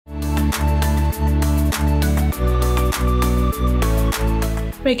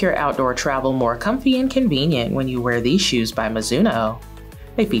Make your outdoor travel more comfy and convenient when you wear these shoes by Mizuno.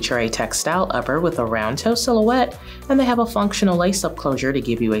 They feature a textile upper with a round toe silhouette, and they have a functional lace-up closure to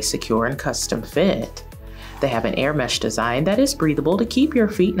give you a secure and custom fit. They have an AIRmesh design that is breathable to keep your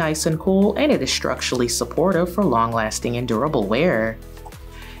feet nice and cool, and it is structurally supportive for long-lasting and durable wear.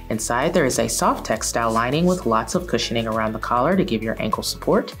 Inside, there is a soft textile lining with lots of cushioning around the collar to give your ankle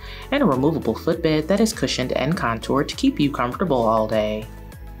support, and a removable footbed that is cushioned and contoured to keep you comfortable all day.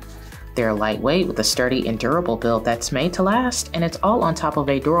 They're lightweight with a sturdy and durable build that's made to last, and it's all on top of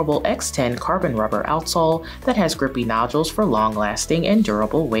a durable X10 carbon rubber outsole that has grippy nodules for long-lasting and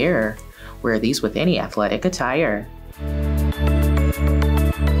durable wear. Wear these with any athletic attire.